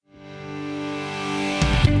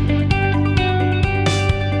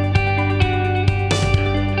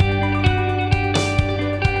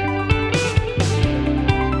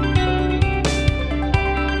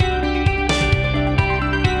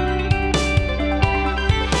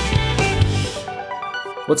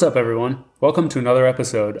What's up, everyone? Welcome to another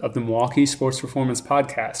episode of the Milwaukee Sports Performance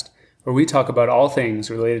Podcast, where we talk about all things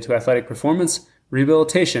related to athletic performance,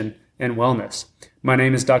 rehabilitation, and wellness. My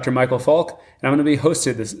name is Dr. Michael Falk, and I'm going to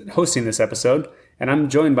be hosting this episode, and I'm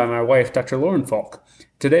joined by my wife, Dr. Lauren Falk.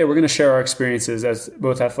 Today, we're going to share our experiences as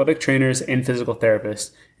both athletic trainers and physical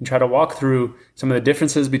therapists and try to walk through some of the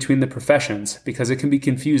differences between the professions because it can be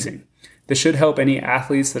confusing. This should help any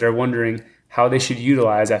athletes that are wondering how they should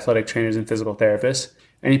utilize athletic trainers and physical therapists,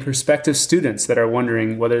 any prospective students that are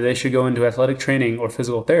wondering whether they should go into athletic training or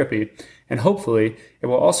physical therapy, and hopefully it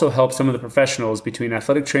will also help some of the professionals between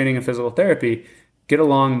athletic training and physical therapy get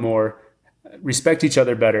along more, respect each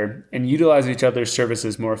other better, and utilize each other's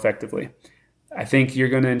services more effectively. I think you're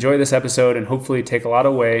going to enjoy this episode and hopefully take a lot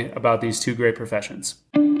away about these two great professions.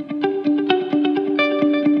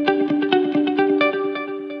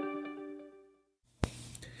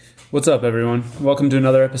 What's up, everyone? Welcome to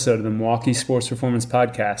another episode of the Milwaukee Sports Performance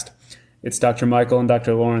Podcast. It's Dr. Michael and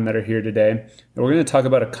Dr. Lauren that are here today, and we're going to talk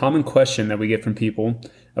about a common question that we get from people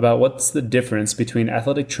about what's the difference between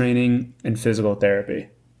athletic training and physical therapy.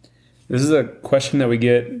 This is a question that we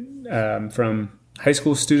get from high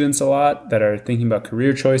school students a lot that are thinking about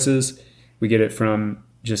career choices. We get it from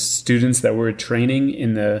just students that we're training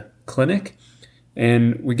in the clinic,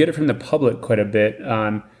 and we get it from the public quite a bit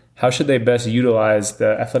on how should they best utilize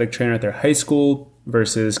the athletic trainer at their high school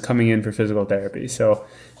versus coming in for physical therapy. So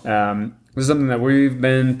this is something that we've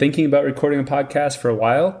been thinking about recording a podcast for a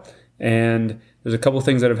while, and there's a couple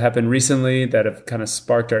things that have happened recently that have kind of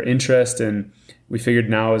sparked our interest, and we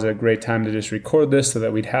figured now is a great time to just record this so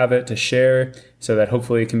that we'd have it to share, so that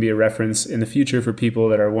hopefully it can be a reference in the future for people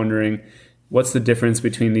that are wondering what's the difference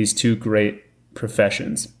between these two great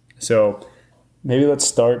professions. So maybe let's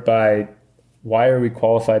start by, why are we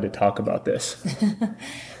qualified to talk about this?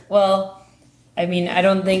 Well, I mean, I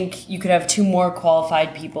don't think you could have two more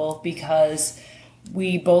qualified people because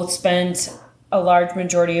we both spent a large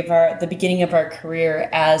majority of the beginning of our career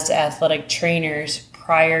as athletic trainers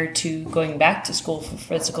prior to going back to school for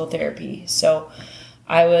physical therapy. So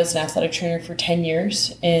I was an athletic trainer for 10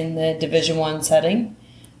 years in the Division I setting,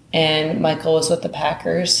 and Michael was with the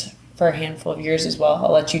Packers for a handful of years as well.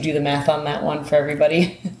 I'll let you do the math on that one for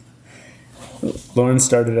everybody. Lauren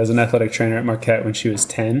started as an athletic trainer at Marquette when she was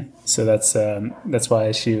 10, so that's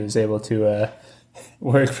why she was able to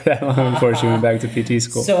work for that long before she went back to PT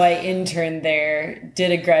school. So I interned there,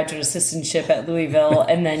 did a graduate assistantship at Louisville,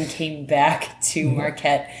 and then came back to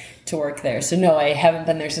Marquette to work there. So no, I haven't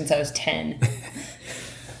been there since I was 10.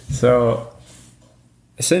 So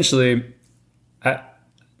essentially, I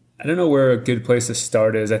don't know where a good place to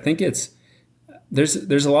start is. I think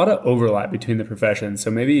there's a lot of overlap between the professions.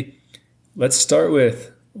 So maybe let's start with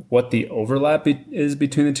what the overlap is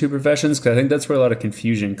between the two professions, because I think that's where a lot of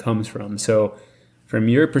confusion comes from. So from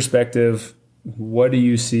your perspective, what do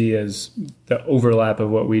you see as the overlap of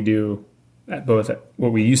what we do at both,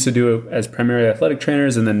 what we used to do as primary athletic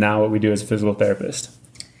trainers and then now what we do as a physical therapist?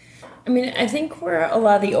 I mean, I think where a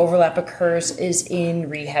lot of the overlap occurs is in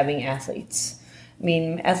rehabbing athletes. I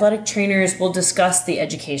mean, athletic trainers, will discuss the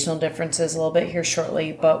educational differences a little bit here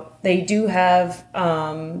shortly, but they do have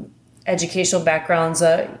educational backgrounds,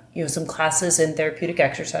 some classes in therapeutic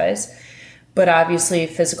exercise. But obviously,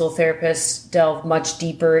 physical therapists delve much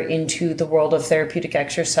deeper into the world of therapeutic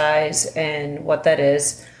exercise and what that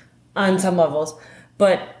is on some levels.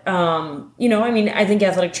 But, I think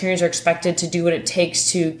athletic trainers are expected to do what it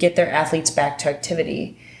takes to get their athletes back to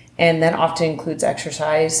activity. And that often includes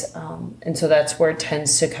exercise. And so that's where it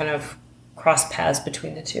tends to kind of cross paths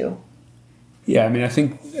between the two. Yeah, I mean, I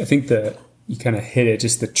think that you kind of hit it,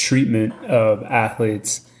 just the treatment of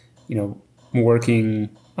athletes, working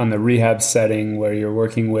on the rehab setting where you're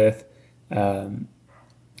working with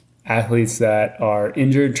athletes that are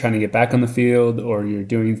injured, trying to get back on the field, or you're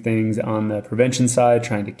doing things on the prevention side,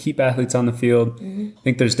 trying to keep athletes on the field. Mm-hmm. I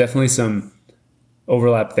think there's definitely some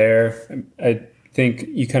overlap there. I think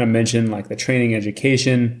you kind of mentioned like the training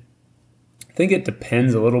education. I think it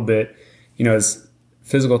depends a little bit, as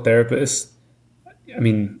physical therapists. I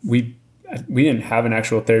mean, we didn't have an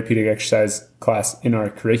actual therapeutic exercise class in our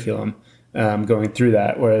curriculum going through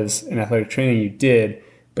that, whereas in athletic training you did,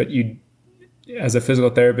 but as a physical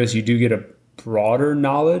therapist, you do get a broader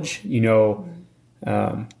knowledge.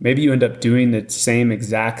 Maybe you end up doing the same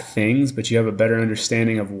exact things, but you have a better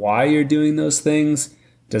understanding of why you're doing those things.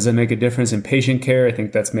 Does it make a difference in patient care? I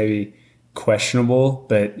think that's maybe questionable,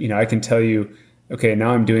 but I can tell you, okay,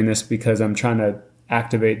 now I'm doing this because I'm trying to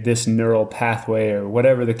activate this neural pathway or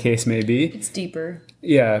whatever the case may be. It's deeper.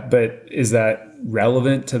 Yeah, but is that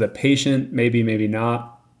relevant to the patient? Maybe, maybe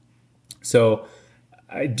not. So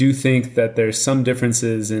I do think that there's some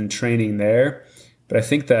differences in training there, but I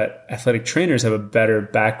think that athletic trainers have a better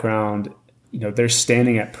background. They're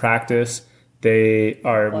standing at practice. They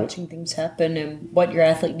are watching things happen and what your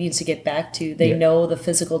athlete needs to get back to. They Yeah. know the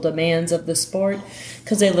physical demands of the sport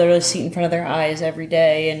because they literally see it in front of their eyes every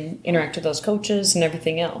day and interact with those coaches and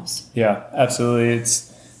everything else. Yeah, absolutely.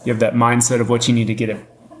 You have that mindset of what you need to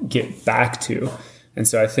get back to, and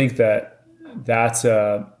so I think that's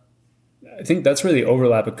where the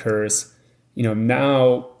overlap occurs.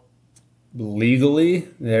 Now legally,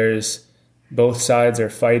 there's both sides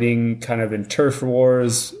are fighting kind of in turf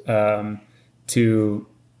wars. To,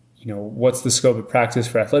 what's the scope of practice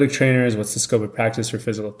for athletic trainers? What's the scope of practice for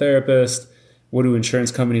physical therapists? What do insurance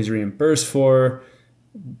companies reimburse for?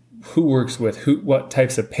 Who works with who? What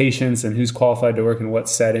types of patients and who's qualified to work in what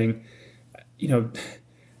setting?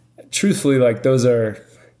 Truthfully, like those are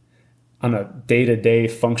on a day-to-day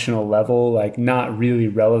functional level, like not really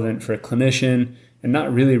relevant for a clinician and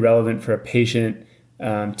not really relevant for a patient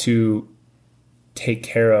to take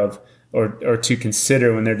care of. Or to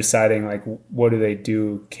consider when they're deciding like what do they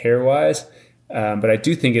do care wise, but I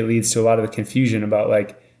do think it leads to a lot of the confusion about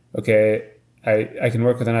like, okay, I can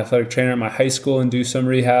work with an athletic trainer at my high school and do some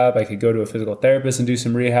rehab. I could go to a physical therapist and do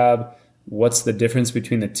some rehab. What's the difference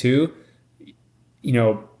between the two?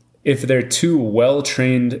 If they're two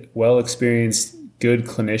well-trained, well-experienced, good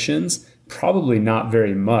clinicians, probably not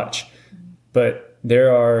very much. But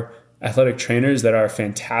there are athletic trainers that are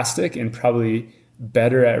fantastic and probably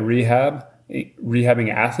better at rehabbing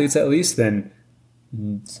athletes at least than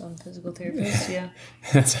some physical therapists. Yeah,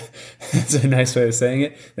 that's a nice way of saying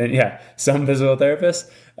it. Then some physical therapists.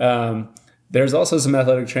 There's also some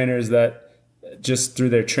athletic trainers that just through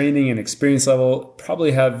their training and experience level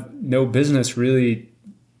probably have no business really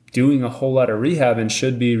doing a whole lot of rehab and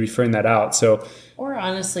should be referring that out. So, or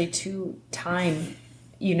honestly, to time,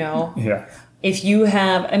 Yeah. If you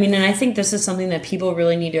have, and I think this is something that people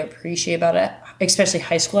really need to appreciate about it, especially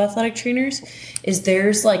high school athletic trainers, is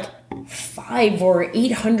there's like 500 or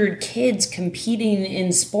 800 kids competing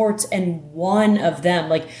in sports and one of them.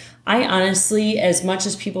 Like, I honestly, as much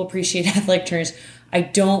as people appreciate athletic trainers, I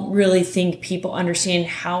don't really think people understand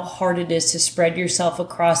how hard it is to spread yourself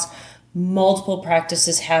across multiple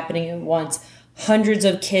practices happening at once. Hundreds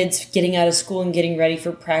of kids getting out of school and getting ready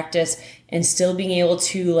for practice and still being able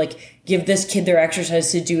to like give this kid their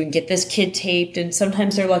exercise to do and get this kid taped. And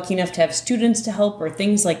sometimes they're lucky enough to have students to help or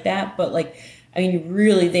things like that. But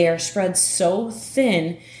really they are spread so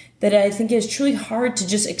thin that I think it's truly hard to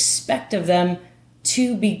just expect of them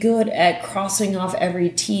to be good at crossing off every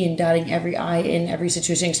T and dotting every I in every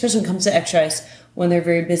situation, especially when it comes to exercise when they're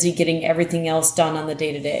very busy getting everything else done on the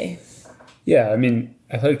day-to-day. Yeah,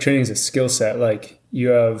 athletic training is a skill set. Like you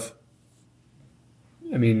have,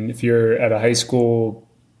 if you're at a high school,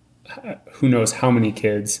 who knows how many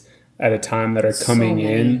kids at a time that are coming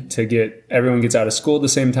in to everyone gets out of school at the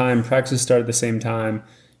same time, practice start at the same time,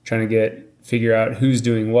 trying to figure out who's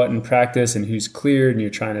doing what in practice and who's cleared, and you're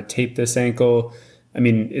trying to tape this ankle.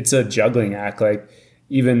 It's a juggling act. Like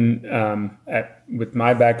even with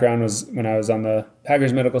my background was when I was on the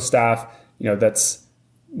Packers medical staff, that's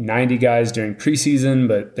 90 guys during preseason,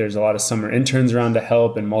 but there's a lot of summer interns around to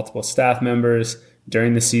help and multiple staff members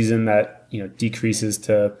during the season that, decreases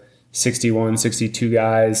to 61, 62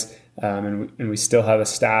 guys. And we still have a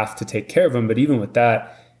staff to take care of them. But even with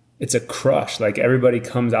that, it's a crush. Like everybody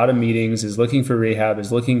comes out of meetings, is looking for rehab,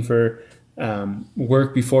 is looking for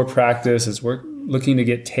work before practice, is looking to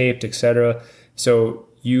get taped, etc. So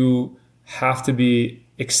you have to be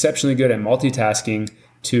exceptionally good at multitasking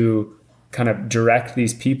to kind of direct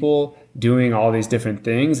these people doing all these different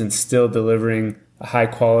things and still delivering a high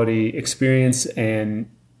quality experience and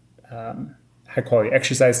high quality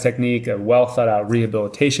exercise technique, a well thought out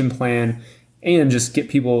rehabilitation plan, and just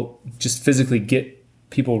physically get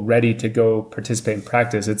people ready to go participate in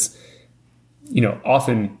practice. It's,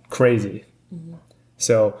 often crazy. Mm-hmm.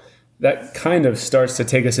 So that kind of starts to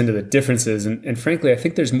take us into the differences. And frankly, I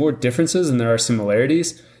think there's more differences than there are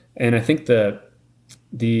similarities. And I think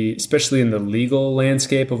especially in the legal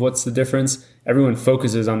landscape of what's the difference, everyone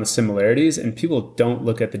focuses on the similarities and people don't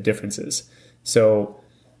look at the differences. So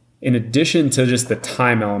in addition to just the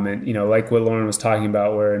time element, like what Lauren was talking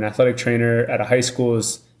about, where an athletic trainer at a high school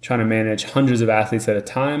is trying to manage hundreds of athletes at a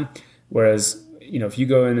time, whereas, if you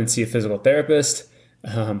go in and see a physical therapist,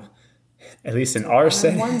 at least in our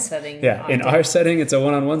setting, in our setting, it's a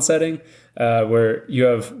one-on-one setting where you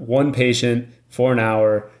have one patient for an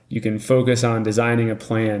hour. You can focus on designing a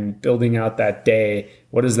plan, building out that day.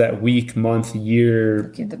 What is that week, month, year?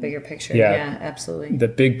 Get the bigger picture. Yeah, absolutely. The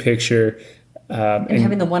big picture. And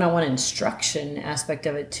having the one-on-one instruction aspect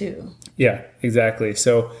of it too. Yeah, exactly.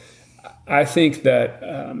 So I think that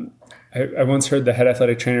I once heard the head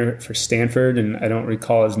athletic trainer for Stanford, and I don't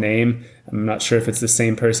recall his name. I'm not sure if it's the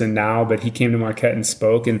same person now, but he came to Marquette and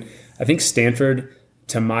spoke. And I think Stanford,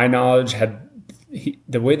 to my knowledge,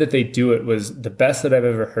 the way that they do it was the best that I've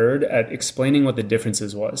ever heard at explaining what the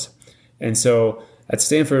differences was. And so at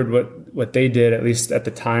Stanford, what they did, at least at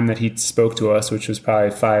the time that he spoke to us, which was probably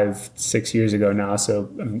 5-6 years ago now, so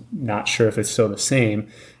I'm not sure if it's still the same,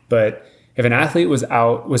 but if an athlete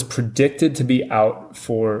was predicted to be out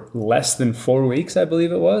for less than 4 weeks, I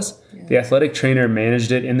believe it was, the athletic trainer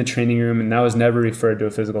managed it in the training room, and that was never referred to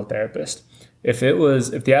a physical therapist. If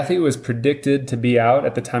the athlete was predicted to be out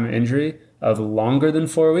at the time of injury of longer than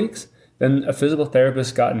 4 weeks, then a physical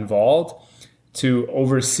therapist got involved to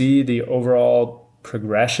oversee the overall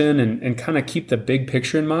progression and kind of keep the big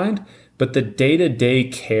picture in mind. But the day-to-day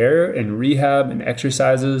care and rehab and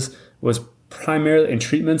exercises and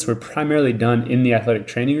treatments were primarily done in the athletic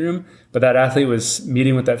training room. But that athlete was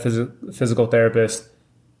meeting with that physical therapist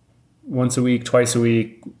once a week, twice a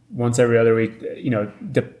week, once every other week,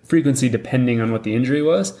 the frequency depending on what the injury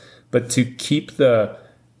was. But to keep the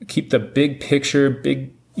big picture,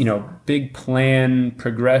 big plan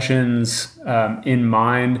progressions in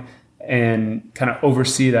mind and kind of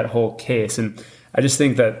oversee that whole case. And I just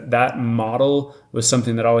think that model was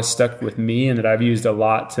something that always stuck with me and that I've used a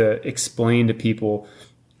lot to explain to people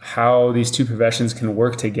how these two professions can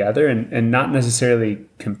work together and not necessarily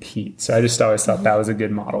compete. So I just always thought that was a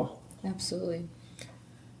good model. Absolutely.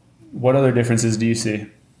 What other differences do you see?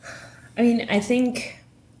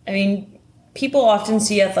 People often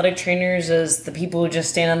see athletic trainers as the people who just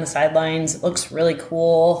stand on the sidelines. It looks really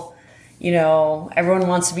cool. Everyone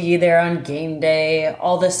wants to be there on game day,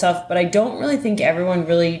 all this stuff. But I don't really think everyone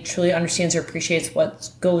really truly understands or appreciates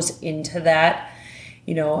what goes into that.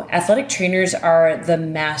 Athletic trainers are the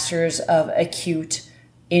masters of acute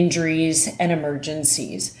injuries and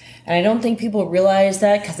emergencies. And I don't think people realize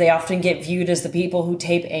that because they often get viewed as the people who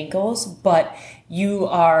tape ankles. But you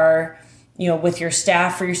are, with your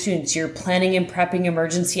staff or your students, you're planning and prepping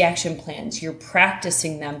emergency action plans. You're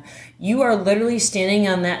practicing them. You are literally standing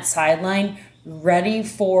on that sideline ready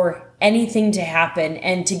for anything to happen.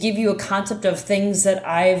 And to give you a concept of things that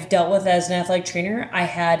I've dealt with as an athletic trainer, I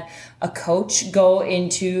had a coach go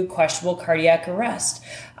into questionable cardiac arrest.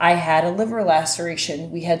 I had a liver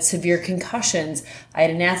laceration. We had severe concussions. I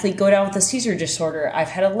had an athlete go down with a seizure disorder. I've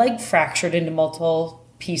had a leg fractured into multiple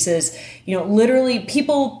pieces. Literally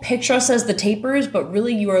people picture us as the tapers, but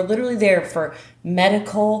really you are literally there for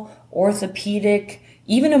medical, orthopedic,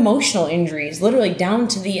 even emotional injuries, literally down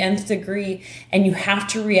to the nth degree. And you have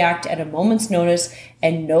to react at a moment's notice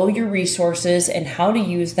and know your resources and how to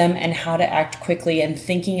use them and how to act quickly and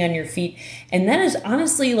thinking on your feet. And that is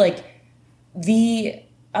honestly the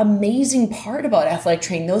amazing part about athletic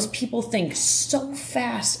training. Those people think so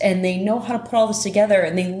fast and they know how to put all this together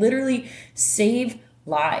and they literally save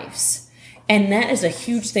lives. And that is a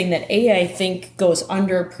huge thing that I think goes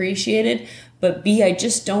underappreciated, but B, I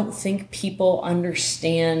just don't think people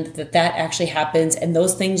understand that actually happens. And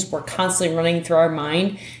those things were constantly running through our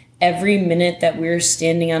mind every minute that we're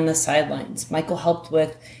standing on the sidelines. Michael helped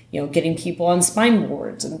with, getting people on spine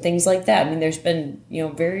boards and things like that. There's been,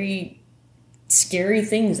 very scary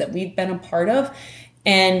things that we've been a part of.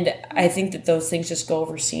 And I think that those things just go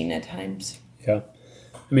overseen at times. Yeah.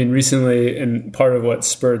 Recently, and part of what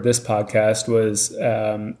spurred this podcast was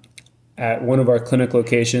at one of our clinic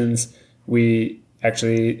locations, we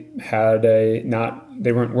actually had they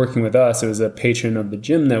weren't working with us. It was a patron of the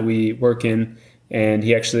gym that we work in, and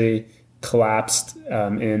he actually collapsed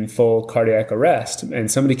in full cardiac arrest. And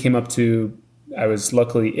somebody came up I was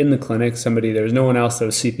luckily in the clinic. There was no one else that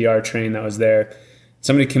was CPR trained that was there.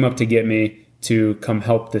 Somebody came up to get me to come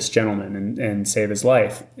help this gentleman and save his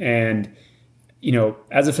life. And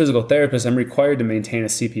as a physical therapist, I'm required to maintain a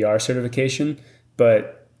CPR certification,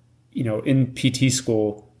 but, in PT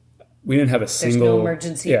school, we didn't have a single... There's no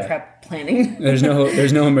emergency prep planning. there's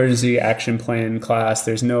no emergency action plan class.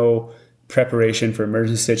 There's no preparation for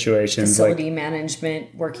emergency situations. Facility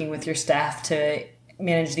management, working with your staff to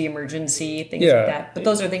manage the emergency, things like that. But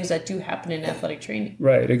those are things that do happen in athletic training.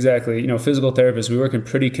 Right, exactly. Physical therapists, we work in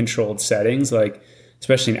pretty controlled settings,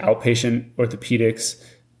 especially in outpatient orthopedics.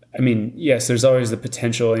 Yes, there's always the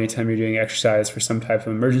potential anytime you're doing exercise for some type of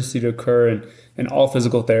emergency to occur, and all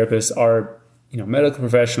physical therapists are, medical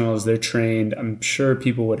professionals. They're trained. I'm sure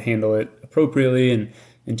people would handle it appropriately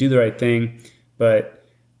and do the right thing. But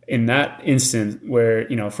in that instant where,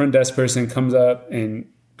 a front desk person comes up and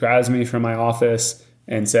grabs me from my office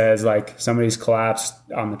and says like somebody's collapsed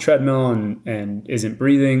on the treadmill and isn't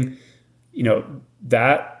breathing,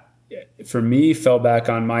 that for me fell back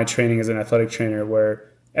on my training as an athletic trainer,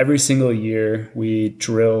 where every single year we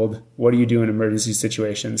drilled, what do you do in emergency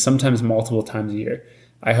situations, sometimes multiple times a year.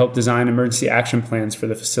 I helped design emergency action plans for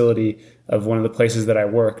the facility of one of the places that I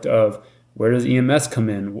worked, of where does EMS come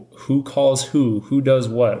in, who calls who does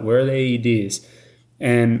what, where are the AEDs.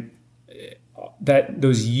 And that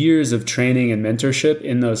those years of training and mentorship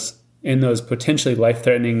in those potentially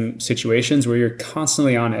life-threatening situations where you're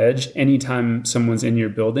constantly on edge anytime someone's in your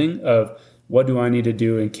building of what do I need to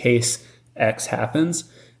do in case X happens,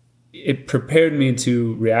 it prepared me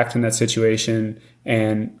to react in that situation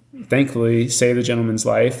and thankfully save the gentleman's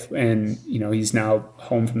life. And, he's now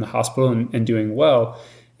home from the hospital and doing well.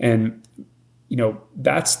 And,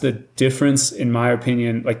 that's the difference, in my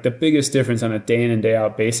opinion, like the biggest difference on a day in and day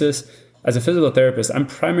out basis. As a physical therapist, I'm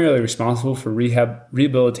primarily responsible for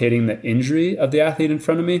rehabilitating the injury of the athlete in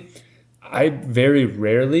front of me. I very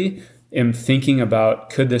rarely am thinking about,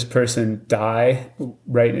 could this person die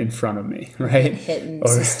right in front of me, right? Hit and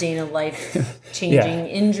sustain a life-changing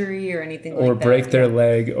injury or anything like that. Or break their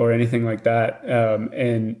leg or anything like that.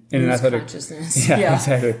 And in an athletic consciousness. Yeah,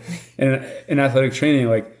 exactly. In athletic training,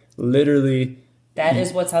 like literally, that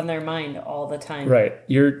is what's on their mind all the time. Right.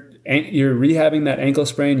 You're rehabbing that ankle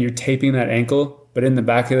sprain, you're taping that ankle, but in the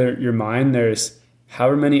back of your mind, there's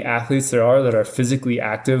however many athletes there are that are physically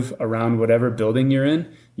active around whatever building you're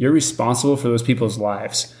in. You're responsible for those people's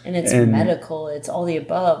lives. And it's medical. It's all the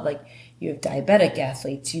above. Like you have diabetic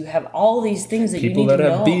athletes. You have all these things that you need to know. People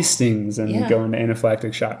that have bee stings and go into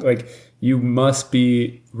anaphylactic shock. Like you must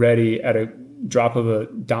be ready at a drop of a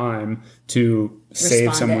dime to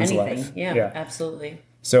save someone's life. Yeah, absolutely.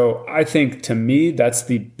 So I think to me, that's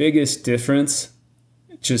the biggest difference,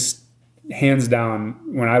 just hands down,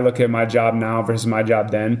 when I look at my job now versus my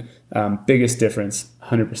job then, biggest difference,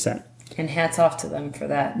 100%. And hats off to them for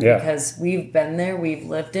that, because we've been there, we've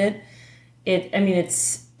lived it.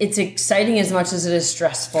 It's exciting as much as it is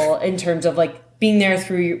stressful in terms of like being there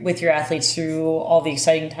with your athletes through all the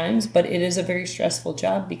exciting times, but it is a very stressful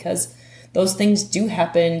job because those things do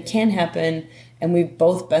happen, can happen, and we've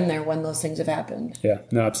both been there when those things have happened. Yeah,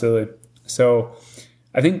 no, absolutely. So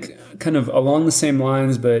I think kind of along the same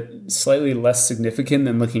lines, but slightly less significant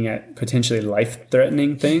than looking at potentially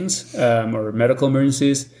life-threatening things or medical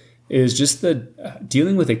emergencies, is just the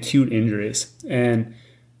dealing with acute injuries. And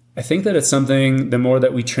I think that it's something, the more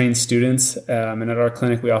that we train students, and at our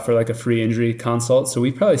clinic we offer like a free injury consult, so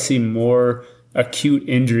we probably see more acute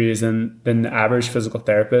injuries than the average physical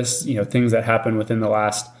therapist, things that happen within the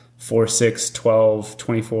last 4, 6, 12,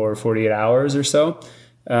 24, 48 hours or so.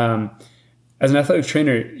 As an athletic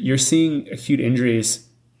trainer, you're seeing acute injuries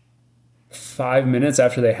 5 minutes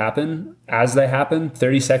after they happen,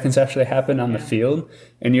 30 seconds after they happen on the field,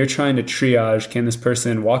 and you're trying to triage, can this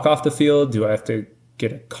person walk off the field? Do I have to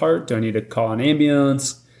get a cart? Do I need to call an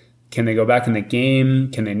ambulance? Can they go back in the game?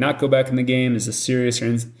 Can they not go back in the game? Is this serious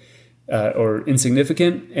or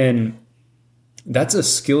insignificant? And that's a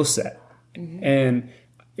skill set. Mm-hmm. And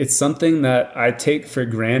it's something that I take for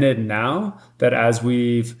granted now, that as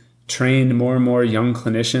we've trained more and more young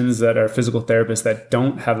clinicians that are physical therapists that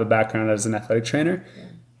don't have a background as an athletic trainer,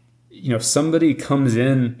 somebody comes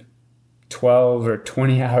in 12 or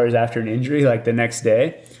 20 hours after an injury, like the next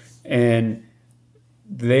day, and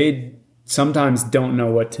they sometimes don't know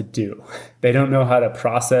what to do. They don't know how to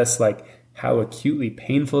process like how acutely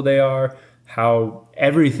painful they are, how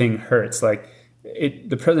everything hurts. Like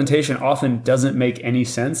the presentation often doesn't make any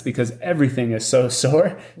sense because everything is so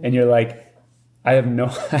sore, and you're like, I have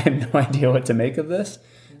no idea what to make of this.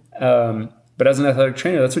 But as an athletic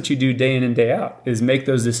trainer, that's what you do day in and day out, is make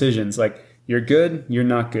those decisions. Like, you're good, you're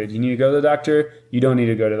not good. You need to go to the doctor, you don't need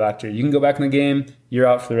to go to the doctor. You can go back in the game, you're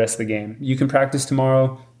out for the rest of the game. You can practice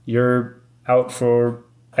tomorrow, you're out for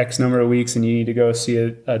X number of weeks and you need to go see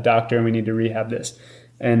a doctor and we need to rehab this.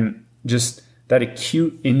 And just that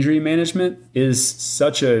acute injury management is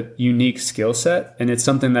such a unique skill set. And it's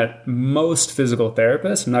something that most physical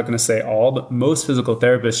therapists, I'm not going to say all, but most physical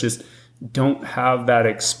therapists just don't have that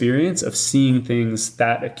experience of seeing things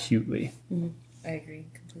that acutely. Mm-hmm. I agree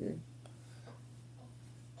completely.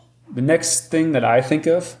 The next thing that I think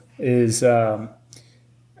of is, and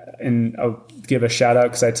I'll give a shout out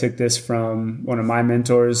because I took this from one of my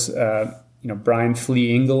mentors, Brian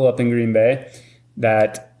Flea Ingle up in Green Bay,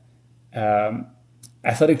 that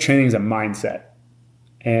athletic training is a mindset.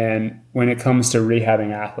 And when it comes to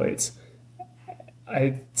rehabbing athletes,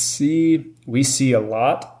 we see a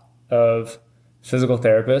lot of physical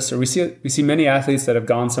therapists, or we see many athletes that have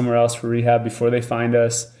gone somewhere else for rehab before they find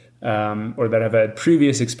us. or that have had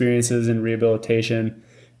previous experiences in rehabilitation,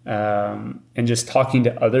 and just talking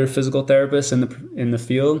to other physical therapists in the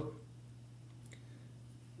field,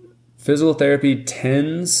 physical therapy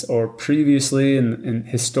tends, or previously and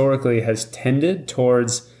historically has tended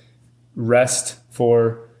towards rest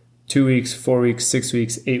for 2 weeks, 4 weeks, 6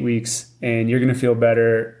 weeks, 8 weeks, and you're going to feel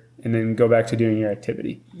better and then go back to doing your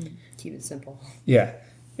activity. Keep it simple. Yeah.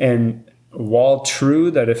 And while true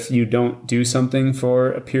that if you don't do something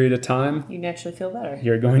for a period of time, you naturally feel better.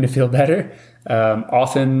 You're going to feel better.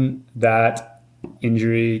 Often that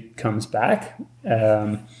injury comes back.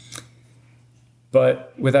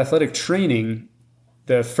 But with athletic training,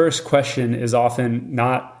 the first question is often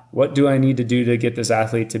not, what do I need to do to get this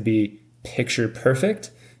athlete to be picture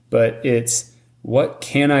perfect? But it's, what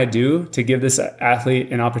can I do to give this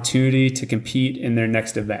athlete an opportunity to compete in their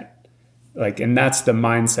next event? And that's the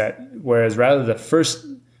mindset. Whereas rather the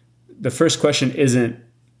first question isn't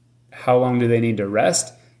how long do they need to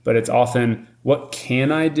rest, but it's often, what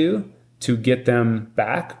can I do to get them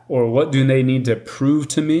back? Or what do they need to prove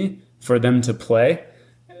to me for them to play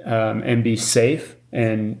and be safe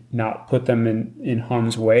and not put them in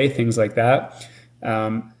harm's way, things like that.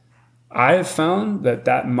 I've found that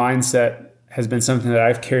mindset has been something that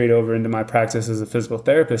I've carried over into my practice as a physical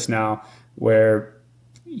therapist now, where,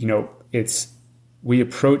 we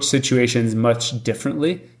approach situations much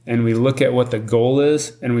differently, and we look at what the goal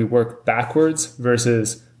is and we work backwards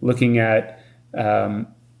versus looking at,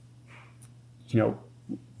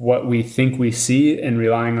 what we think we see and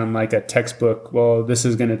relying on like a textbook. Well, this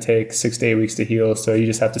is going to take 6 to 8 weeks to heal, so you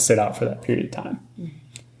just have to sit out for that period of time.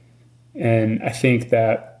 Mm-hmm. And I think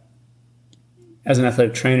that as an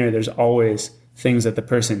athletic trainer, there's always things that the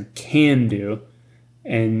person can do,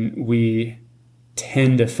 and we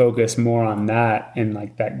tend to focus more on that and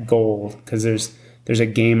like that goal, because there's a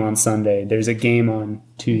game on Sunday, there's a game on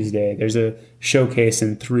Tuesday, there's a showcase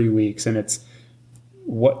in 3 weeks, and it's,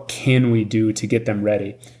 what can we do to get them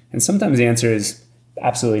ready? And sometimes the answer is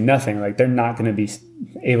absolutely nothing. Like, they're not going to be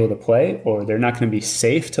able to play, or they're not going to be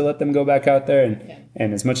safe to let them go back out there.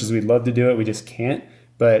 And as much as we'd love to do it, we just can't.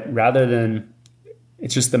 But rather than,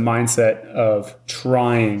 it's just the mindset of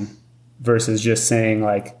trying versus just saying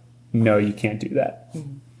like, no, you can't do that.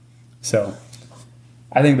 Mm-hmm. So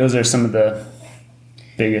I think those are some of the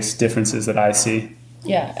biggest differences that I see.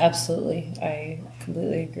 Yeah, absolutely. I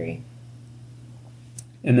completely agree.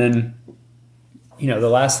 And then, the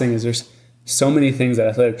last thing is, there's so many things that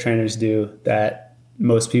athletic trainers do that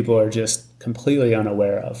most people are just completely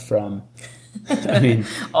unaware of from,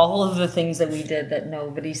 all of the things that we did that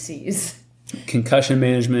nobody sees. Concussion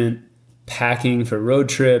management, packing for road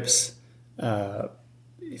trips,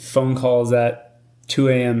 phone calls at 2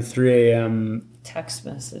 a.m., 3 a.m., text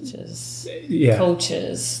messages, yeah.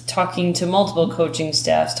 Coaches, talking to multiple coaching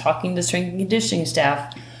staffs, talking to strength and conditioning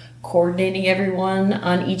staff, coordinating everyone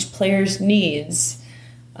on each player's needs.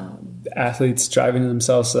 Athletes driving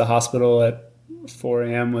themselves to the hospital at 4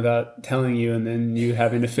 a.m. without telling you, and then you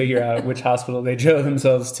having to figure out which hospital they drove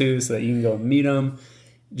themselves to so that you can go meet them.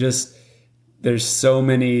 Just, there's so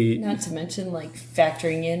many. Not to mention like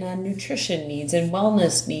factoring in on nutrition needs and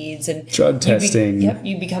wellness needs and drug testing.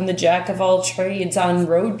 You become the jack of all trades on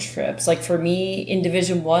road trips. Like for me in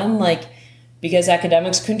Division I, because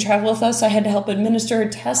academics couldn't travel with us, I had to help administer a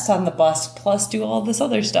test on the bus, plus do all this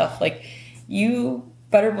other stuff. Like, you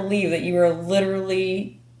better believe that you are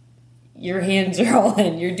literally, your hands are all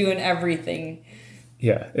in. You're doing everything.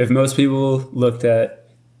 Yeah. If most people looked at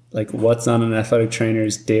like what's on an athletic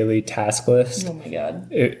trainer's daily task list, oh my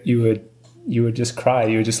God, you would just cry.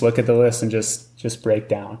 You would just look at the list and just break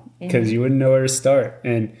down, because you wouldn't know where to start.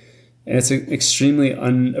 And it's an extremely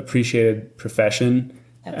unappreciated profession.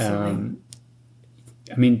 Absolutely.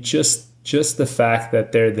 Just the fact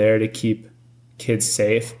that they're there to keep kids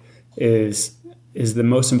safe is the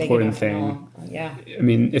most important thing. Yeah.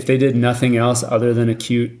 If they did nothing else other than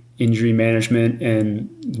acute injury management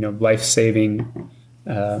and life-saving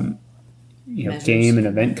game and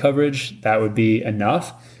event coverage, that would be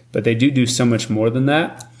enough. But they do so much more than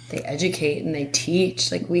that. They educate and they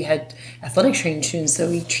teach. Like, we had athletic training students that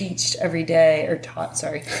we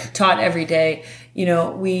taught every day.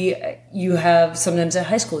 You have sometimes at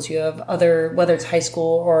high schools, you have other, whether it's high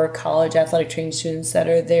school or college athletic training students that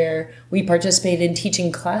are there. We participate in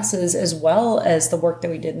teaching classes as well as the work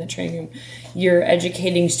that we did in the training room. You're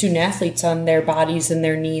educating student athletes on their bodies and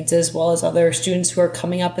their needs, as well as other students who are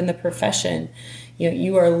coming up in the profession.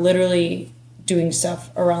 You are literally doing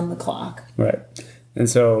stuff around the clock. Right. And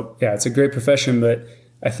so, yeah, it's a great profession, but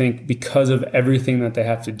I think because of everything that they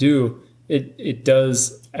have to do, it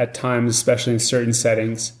does at times, especially in certain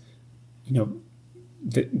settings,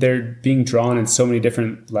 they're being drawn in so many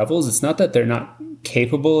different levels. It's not that they're not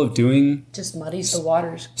capable of doing, just muddies the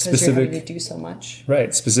waters because you're having to do so much.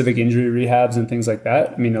 Right. Specific injury rehabs and things like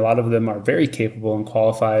that. I mean, a lot of them are very capable and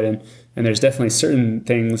qualified, and there's definitely certain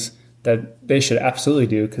things that they should absolutely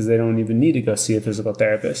do because they don't even need to go see a physical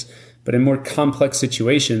therapist. But in more complex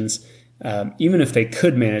situations, even if they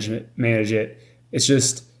could manage it, it's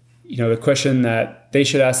just, the question that they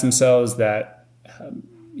should ask themselves, that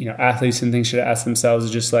athletes and things should ask themselves,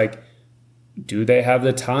 is just like, do they have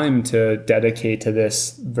the time to dedicate to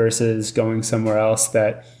this versus going somewhere else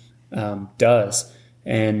that does?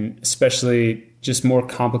 And especially just more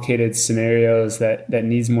complicated scenarios that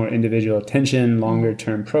needs more individual attention, longer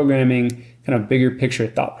term programming, kind of bigger picture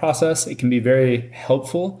thought process. It can be very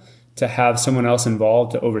helpful to have someone else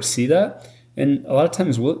involved to oversee that. And a lot of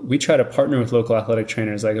times we try to partner with local athletic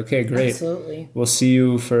trainers. Like, okay, great. Absolutely. We'll see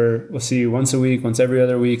you once a week, once every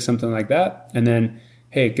other week, something like that. And then,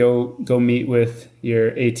 hey, go meet with your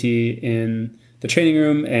AT in the training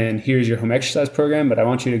room, and here's your home exercise program, but I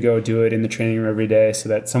want you to go do it in the training room every day so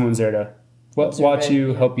that someone's there to watch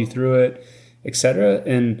you, help you through it, etc.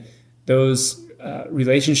 And those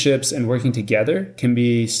relationships and working together can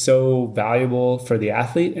be so valuable for the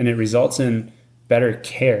athlete, and it results in better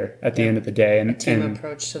care at the end of the day. And a team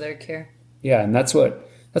approach to their care. Yeah, and that's what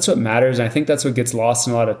matters. And I think that's what gets lost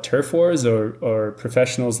in a lot of turf wars or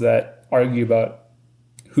professionals that argue about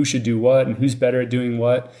who should do what and who's better at doing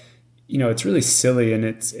what. It's really silly, and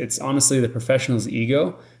it's honestly the professional's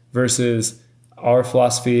ego versus our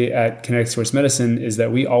philosophy at Kinetic Sports Medicine is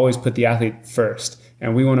that we always put the athlete first,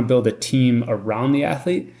 and we want to build a team around the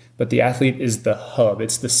athlete, but the athlete is the hub,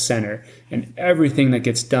 it's the center, and everything that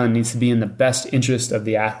gets done needs to be in the best interest of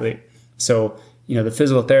the athlete. So, the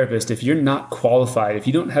physical therapist, if you're not qualified, if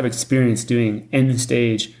you don't have experience doing end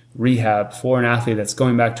stage rehab for an athlete that's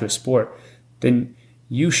going back to a sport, then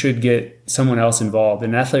you should get someone else involved.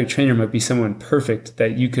 An athletic trainer might be someone perfect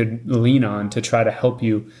that you could lean on to try to help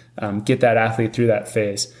you get that athlete through that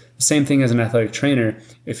phase. The same thing as an athletic trainer.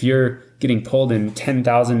 If you're getting pulled in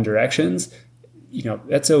 10,000 directions,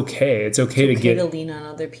 that's okay. It's okay to lean on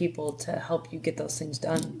other people to help you get those things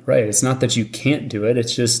done. Right. It's not that you can't do it.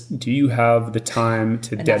 It's just, do you have the time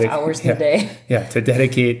to dedicate hours in the day? Yeah, to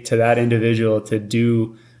dedicate to that individual to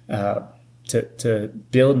do to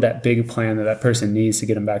build that big plan that person needs to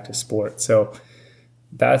get them back to sport. So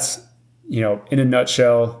that's, in a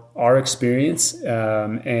nutshell, our experience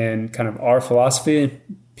and kind of our philosophy.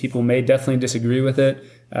 People may definitely disagree with it.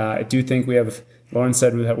 I do think Lauren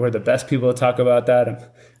said that we're the best people to talk about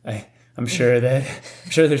that. I'm sure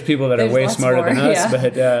there's people that are way smarter than us,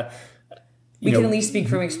 but we can at least speak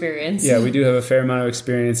from experience. Yeah, we do have a fair amount of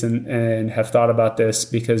experience and have thought about this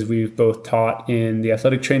because we've both taught in the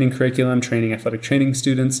athletic training curriculum, training athletic training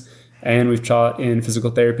students, and we've taught in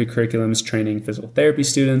physical therapy curriculums, training physical therapy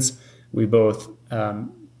students. We both,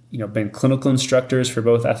 been clinical instructors for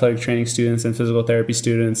both athletic training students and physical therapy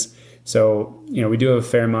students. So, we do have a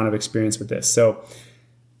fair amount of experience with this. So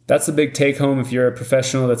that's the big take home. If you're a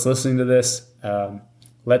professional that's listening to this,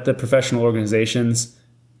 let the professional organizations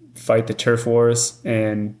fight the turf wars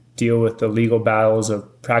and deal with the legal battles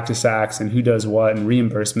of practice acts and who does what and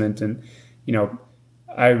reimbursement. And,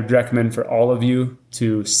 I would recommend for all of you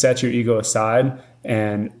to set your ego aside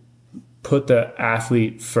and put the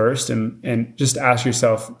athlete first and just ask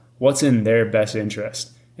yourself what's in their best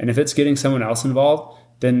interest. And if it's getting someone else involved,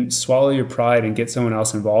 then swallow your pride and get someone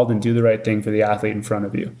else involved and do the right thing for the athlete in front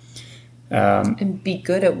of you. And be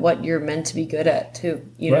good at what you're meant to be good at too.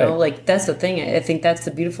 Like that's the thing. I think that's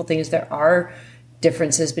the beautiful thing is there are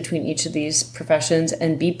differences between each of these professions,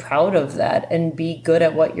 and be proud of that and be good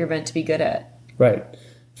at what you're meant to be good at. Right.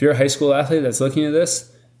 If you're a high school athlete that's looking at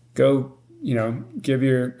this, go, give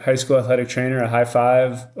your high school athletic trainer a high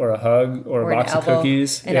five or a hug or a box of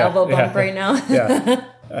cookies. An elbow bump right now. Yeah.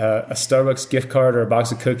 A Starbucks gift card or a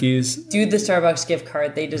box of cookies. Do the Starbucks gift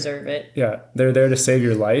card. They deserve it. Yeah. They're there to save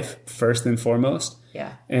your life first and foremost.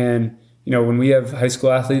 Yeah. And, when we have high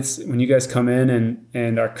school athletes, when you guys come in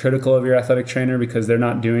and are critical of your athletic trainer because they're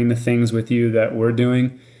not doing the things with you that we're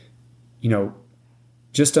doing,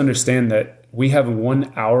 just understand that we have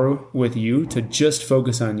 1 hour with you to just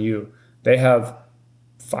focus on you. They have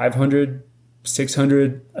 500,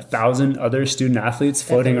 600, 1,000 other student athletes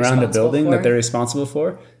floating around the building that they're responsible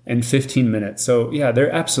for in 15 minutes. So yeah,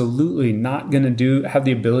 they're absolutely not going to have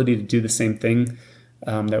the ability to do the same thing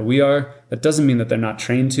that we are. That doesn't mean that they're not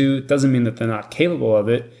trained to. It doesn't mean that they're not capable of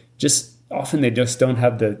it. Just often they just don't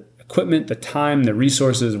have the equipment, the time, the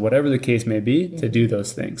resources, whatever the case may be, to do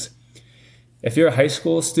those things. If you're a high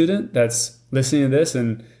school student that's listening to this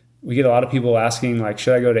and we get a lot of people asking, like,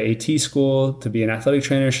 should I go to AT school to be an athletic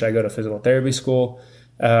trainer? Should I go to physical therapy school?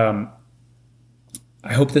 I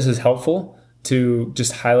hope this is helpful to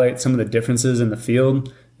just highlight some of the differences in the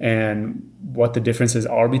field and what the differences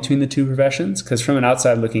are between the two professions. Because from an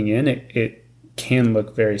outside looking in, it can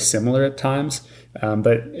look very similar at times,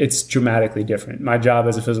 but it's dramatically different. My job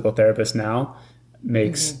as a physical therapist now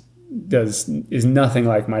is nothing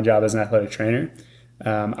like my job as an athletic trainer.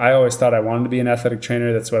 I always thought I wanted to be an athletic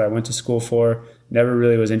trainer. That's what I went to school for. Never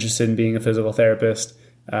really was interested in being a physical therapist.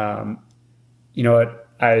 You know what?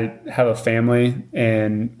 I have a family,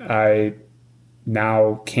 and I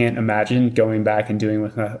now can't imagine going back and doing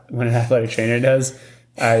what an athletic trainer does.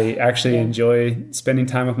 I actually enjoy spending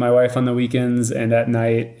time with my wife on the weekends and at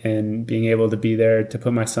night, and being able to be there to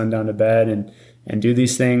put my son down to bed and do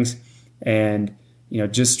these things. And,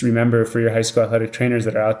 just remember, for your high school athletic trainers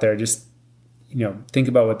that are out there, just, think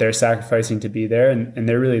about what they're sacrificing to be there. And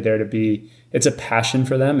they're really there to be, it's a passion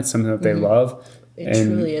for them. It's something that they love. It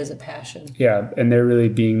truly is a passion. Yeah. And they're really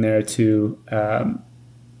being there to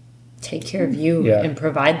take care of you and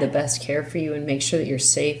provide the best care for you and make sure that you're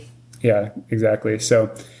safe. Yeah, exactly.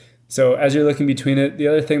 So as you're looking between it, the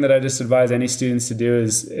other thing that I just advise any students to do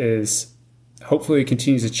is hopefully it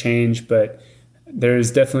continues to change, but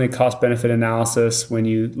there's definitely cost benefit analysis when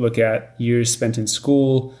you look at years spent in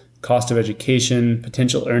school, cost of education,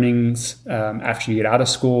 potential earnings after you get out of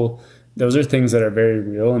school. Those are things that are very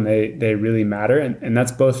real, and they really matter. And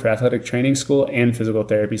that's both for athletic training school and physical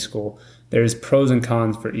therapy school. There's pros and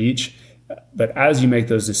cons for each, but as you make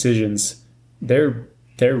those decisions, they're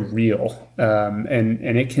real,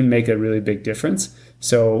 and it can make a really big difference.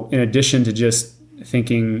 So in addition to just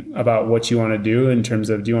thinking about what you want to do in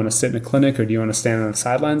terms of, do you want to sit in a clinic or do you want to stand on the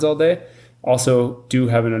sidelines all day, also do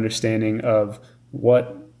have an understanding of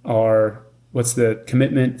what's the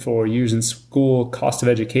commitment for years in school, cost of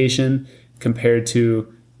education compared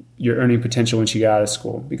to your earning potential once you get out of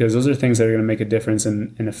school, because those are things that are going to make a difference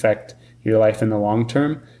and affect your life in the long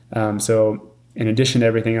term. So in addition to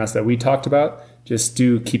everything else that we talked about, just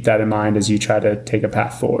do keep that in mind as you try to take a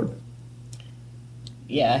path forward.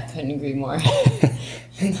 Yeah, I couldn't agree more.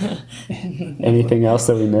 Anything else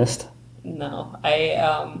that we missed? No,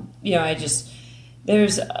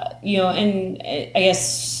 there's, and I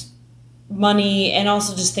guess money, and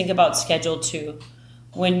also just think about schedule too,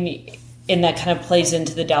 and that kind of plays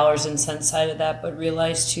into the dollars and cents side of that, but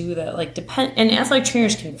realize too that and athletic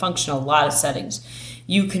trainers can function in a lot of settings.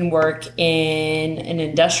 You can work in an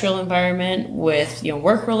industrial environment with,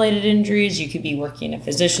 work-related injuries. You could be working in a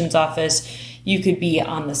physician's office. You could be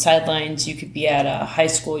on the sidelines. You could be at a high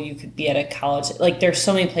school. You could be at a college. There's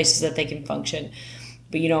so many places that they can function.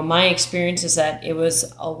 But, my experience is that it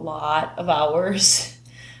was a lot of hours.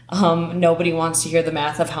 Nobody wants to hear the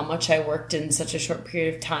math of how much I worked in such a short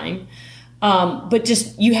period of time. But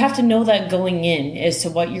just, you have to know that going in as to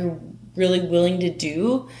what you're really willing to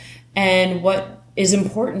do and what is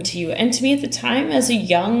important to you. And to me at the time, as a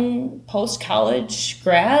young post-college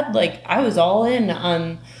grad, I was all in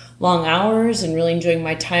on long hours and really enjoying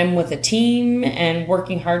my time with a team and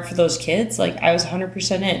working hard for those kids. I was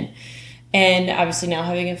 100% in. And obviously now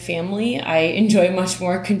having a family, I enjoy much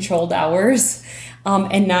more controlled hours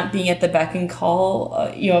and not being at the beck and call,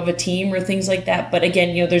 of a team or things like that. But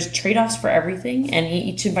again, there's trade-offs for everything, and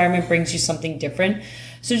each environment brings you something different.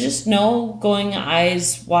 So just know, going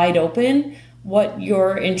eyes wide open, what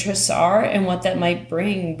your interests are and what that might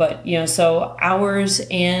bring. But, so hours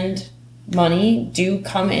and money do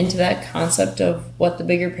come into that concept of what the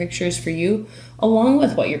bigger picture is for you, along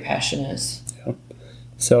with what your passion is. Yep.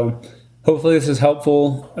 So hopefully this is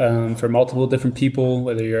helpful for multiple different people,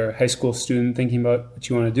 whether you're a high school student thinking about what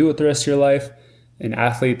you want to do with the rest of your life, an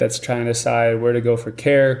athlete that's trying to decide where to go for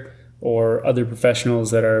care, or other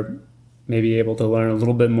professionals that are maybe able to learn a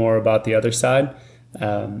little bit more about the other side.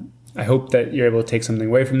 I hope that you're able to take something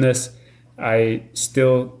away from this. I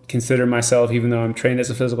still consider myself, even though I'm trained as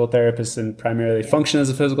a physical therapist and primarily function as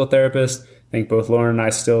a physical therapist, I think both Lauren and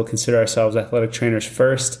I still consider ourselves athletic trainers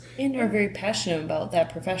first. And are very passionate about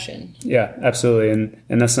that profession. Yeah, absolutely.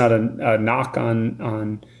 And that's not a knock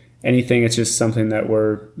on anything. It's just something that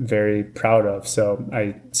we're very proud of. So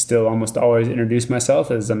I still almost always introduce myself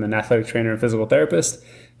as I'm an athletic trainer and physical therapist,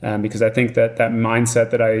 because I think that mindset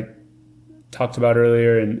that I talked about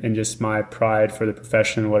earlier and just my pride for the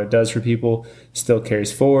profession and what it does for people still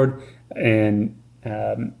carries forward. And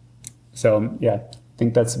so, I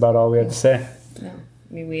think that's about all we have to say. No,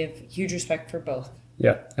 we have huge respect for both.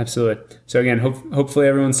 Yeah, absolutely. So again, hopefully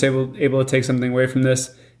everyone's able to take something away from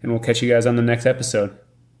this, and we'll catch you guys on the next episode.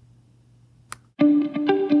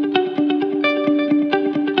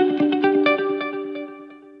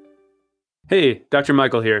 Hey, Dr.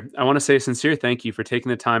 Michael here. I want to say a sincere thank you for taking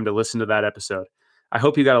the time to listen to that episode. I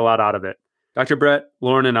hope you got a lot out of it. Dr. Brett,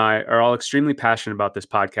 Lauren, and I are all extremely passionate about this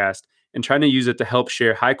podcast and trying to use it to help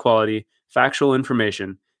share high quality, factual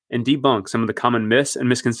information and debunk some of the common myths and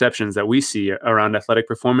misconceptions that we see around athletic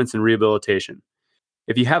performance and rehabilitation.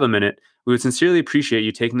 If you have a minute, we would sincerely appreciate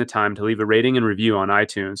you taking the time to leave a rating and review on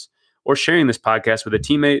iTunes or sharing this podcast with a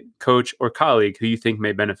teammate, coach, or colleague who you think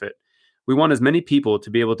may benefit. We want as many people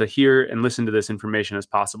to be able to hear and listen to this information as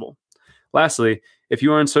possible. Lastly, if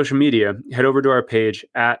you are on social media, head over to our page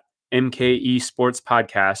at MKE Sports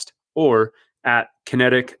Podcast or at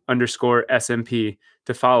kinetic_SMP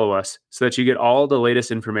to follow us so that you get all the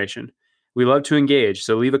latest information. We love to engage,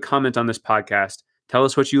 so leave a comment on this podcast, tell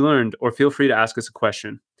us what you learned, or feel free to ask us a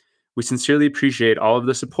question. We sincerely appreciate all of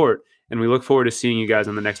the support, and we look forward to seeing you guys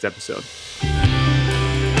on the next episode.